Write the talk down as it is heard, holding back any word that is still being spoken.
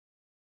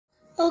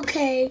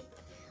Okay,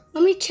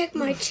 let me check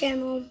my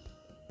channel.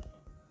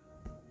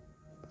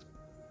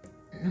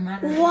 No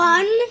matter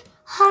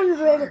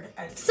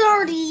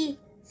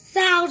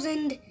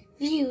 130,000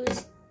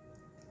 views.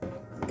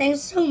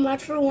 Thanks so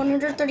much for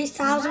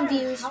 130,000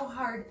 views. How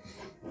hard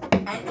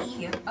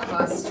any of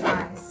us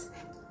tries,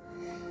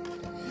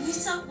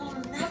 Lisa will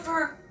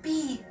never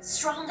be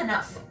strong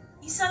enough.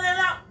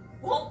 Isabella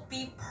won't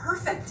be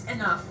perfect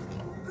enough.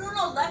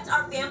 Bruno left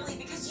our family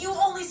because you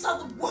only saw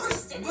the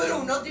worst in him.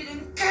 Bruno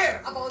didn't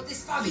care about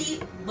this family.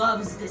 He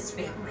loves this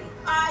family.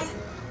 I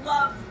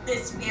love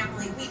this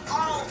family. We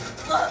all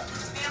love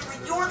this family.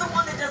 You're the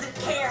one that doesn't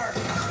care.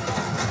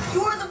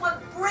 You're the one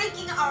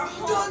breaking our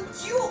home.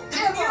 Don't you The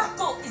ever...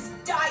 miracle is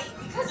dying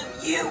because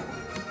of you.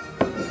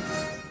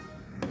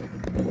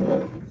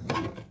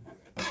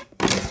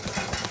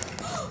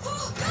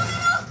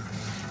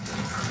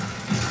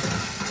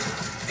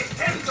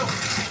 Detendo!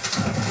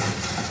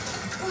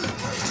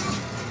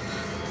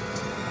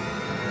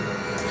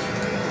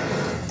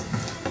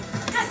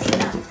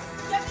 Casita,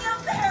 get me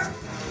up there.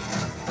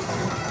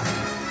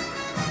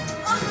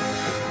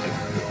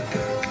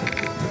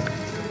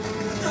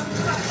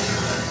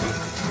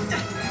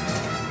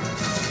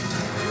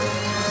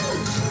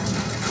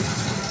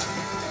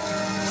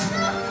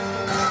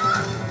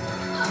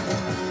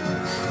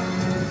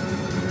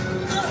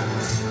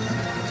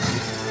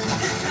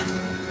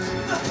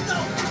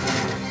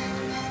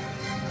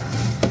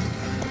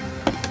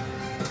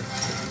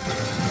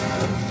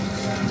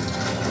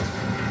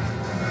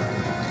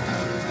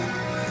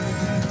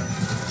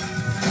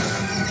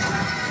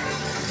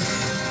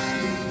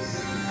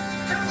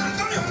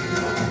 Antonio!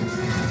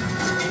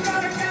 We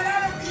gotta get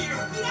out of here!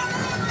 We have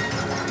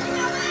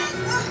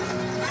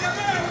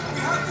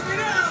to get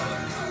out!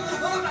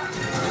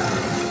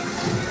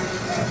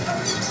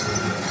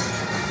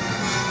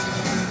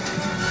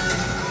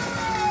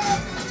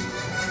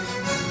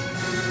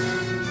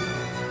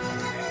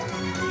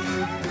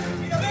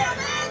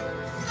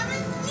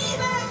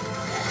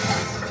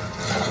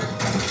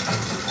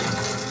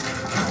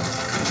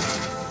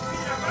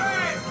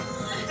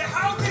 The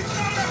house is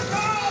gonna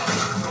fall!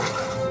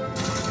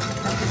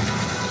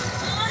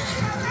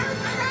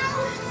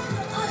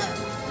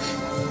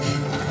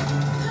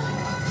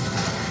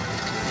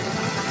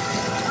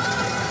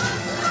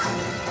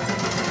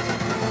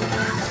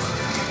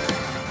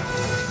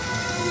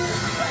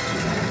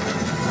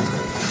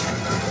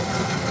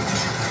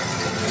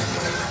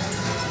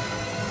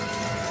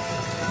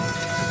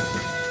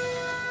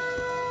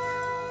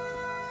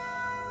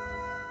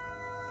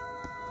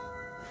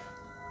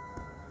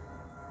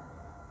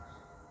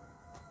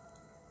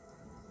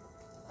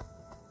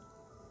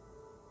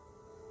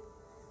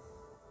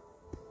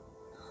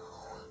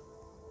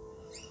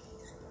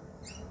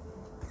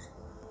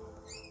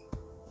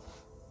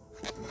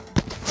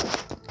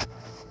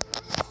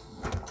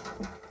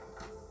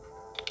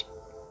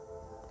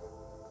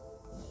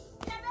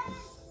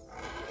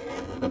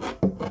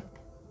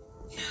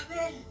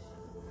 Mirabel,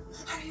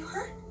 are you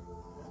hurt?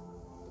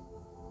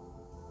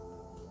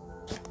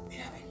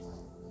 Mirabel.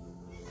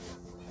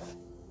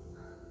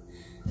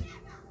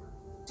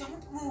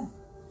 Don't move.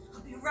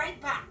 I'll be right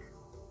back.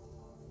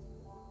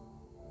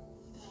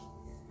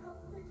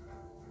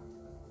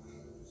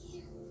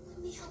 Here, let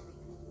me help you.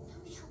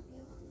 Let me help you.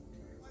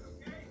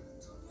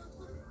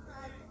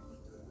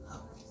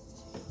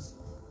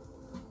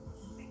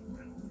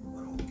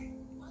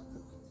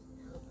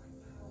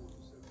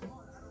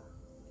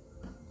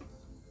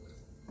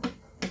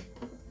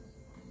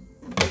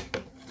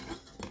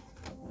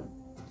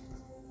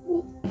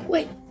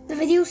 Wait, the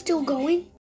video's still going?